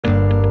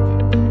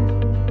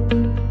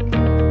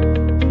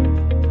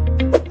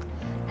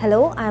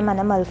Hello, I'm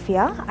Anam.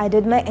 I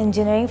did my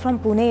engineering from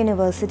Pune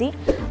University.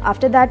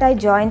 After that, I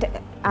joined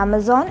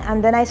Amazon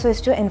and then I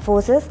switched to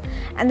Infosys.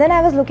 And then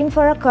I was looking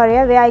for a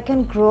career where I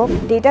can grow.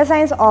 Data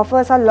science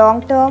offers a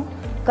long-term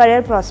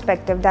career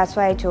perspective. That's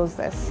why I chose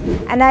this.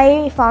 And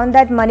I found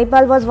that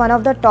Manipal was one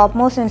of the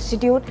topmost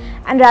institute.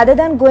 And rather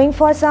than going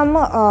for some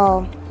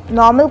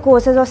normal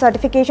courses or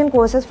certification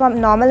courses from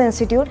normal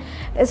institute,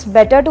 it's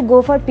better to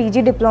go for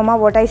PG Diploma,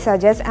 what I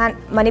suggest, and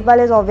Manipal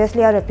is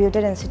obviously a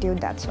reputed institute,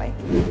 that's why.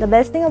 The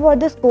best thing about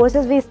this course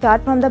is we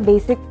start from the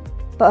basic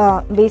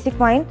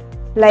point,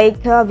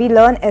 like we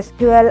learn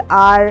SQL,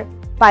 R,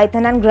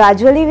 Python, and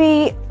gradually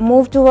we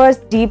move towards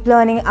deep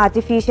learning,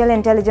 artificial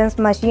intelligence,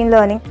 machine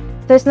learning.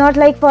 So it's not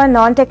like for a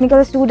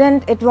non-technical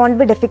student, it won't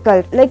be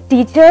difficult. Like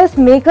teachers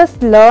make us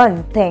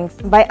learn things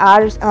by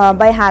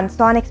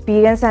hands-on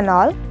experience and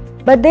all.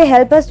 But they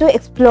help us to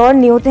explore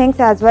new things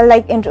as well,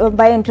 like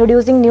by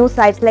introducing new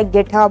sites like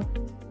GitHub,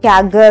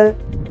 Kaggle.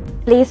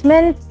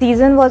 Placement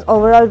season was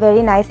overall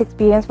very nice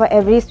experience for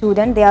every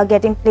student. They are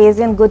getting placed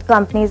in good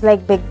companies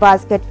like Big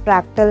Basket,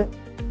 Fractal,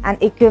 and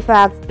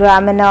Equifax,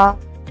 Gramina.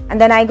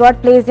 And then I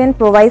got placed in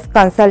Provise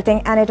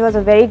Consulting, and it was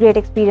a very great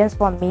experience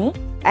for me.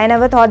 I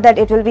never thought that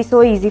it will be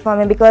so easy for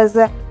me because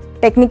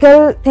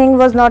technical thing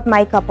was not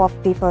my cup of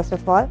tea first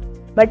of all.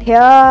 But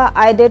here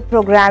I did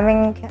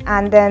programming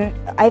and then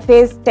I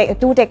faced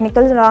two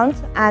technical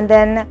rounds and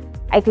then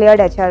I cleared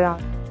HR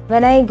round.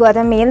 When I got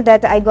a mail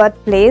that I got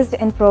placed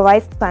in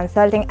Provise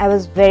Consulting, I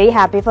was very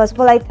happy. First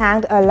of all, I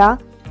thanked Allah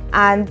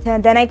and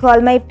then I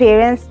called my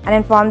parents and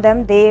informed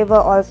them. They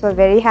were also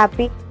very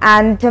happy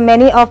and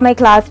many of my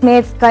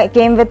classmates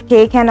came with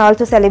cake and all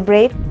to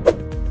celebrate.